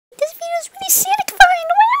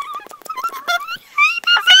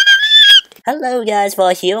Hello guys, well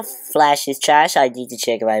here Flash is trash. I need to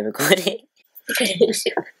check my recording. Hey guys,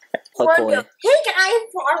 Farlong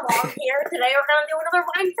here. Today we're gonna do another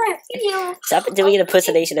Minecraft video. Stop doing an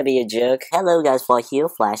impersonation of me, you jerk. Hello guys, well here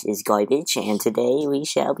Flash is garbage, and today we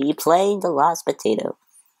shall be playing the Lost Potato.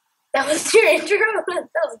 That was your intro? That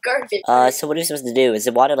was garbage. So what are we supposed to do? Is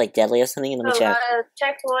the water like deadly or something? Let me check.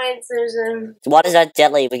 Checkpoints, there's a... The water's not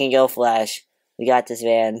deadly, we can go Flash. We got this,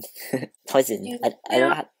 man. Poison. I don't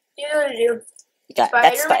know how... You know what to do.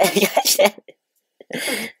 That's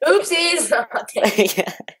Oopsies!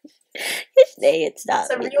 Hey, it's not.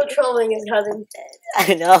 Some real trolling is coming.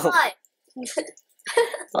 I know.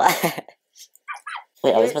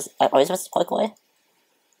 Wait, are we supposed to click away?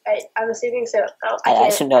 I'm assuming so. Oh, I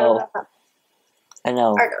should know. I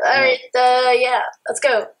know. Alright, yeah, let's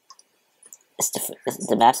go. Is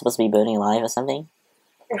the map supposed to be burning alive or something?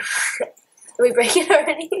 Did we break it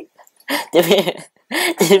already? Did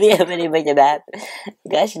we already break the map?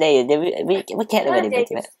 Gosh dang it, we can't already break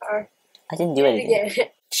the map. I didn't do anything.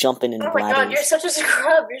 Jumping in Oh my god, you're such a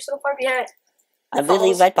scrub, you're so far behind. I'm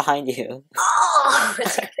literally right behind you. Oh,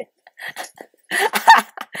 that's good.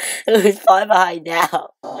 Who's far behind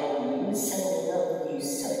now?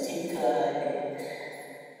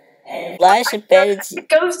 And Flash and Benji.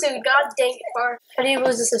 Ghosted, god dang it, Far. How do you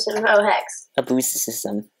boost the system? Oh, hex. A boost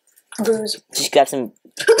system. Booze. Just grab some.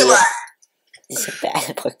 It's a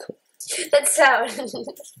bad parkour. That sound.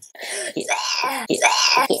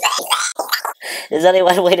 There's only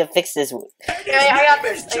one way to fix this. I got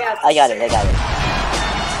this. I got it.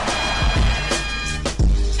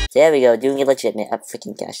 There we go, doing it legitimate. I'm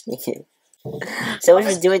freaking gosh dang it. So we're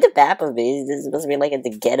just doing the map of me. This is supposed to be like a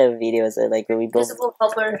ghetto video, so like where we both. Visible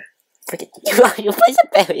helper. Freaking you place a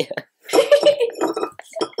barrier.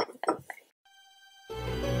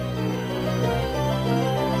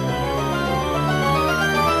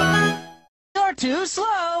 You're too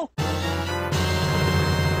slow.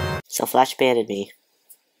 So Flash banned me.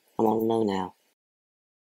 I want to know now.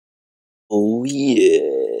 Oh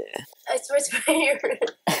yeah. I swear it's my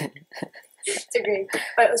favorite. It's a great.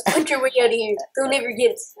 Alright, let's punch your way out of here. Don't never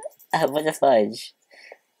get it. What the fudge?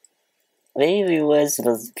 Maybe we were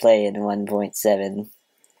supposed to play in 1.7.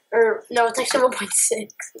 Or no, it's actually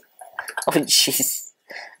 1.6. Oh jeez.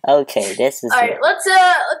 Okay, this is. Alright, let's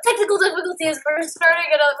technical difficulties. We're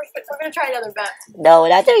starting another. We're gonna try another map. No, we're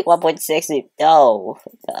not doing 1.6. No.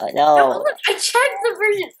 No, look, I checked the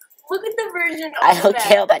version. Look at the version. I don't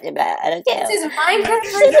care about the map. I don't care. This is Minecraft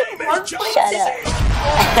version 1.6. Shut up.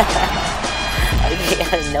 I came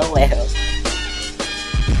out of nowhere.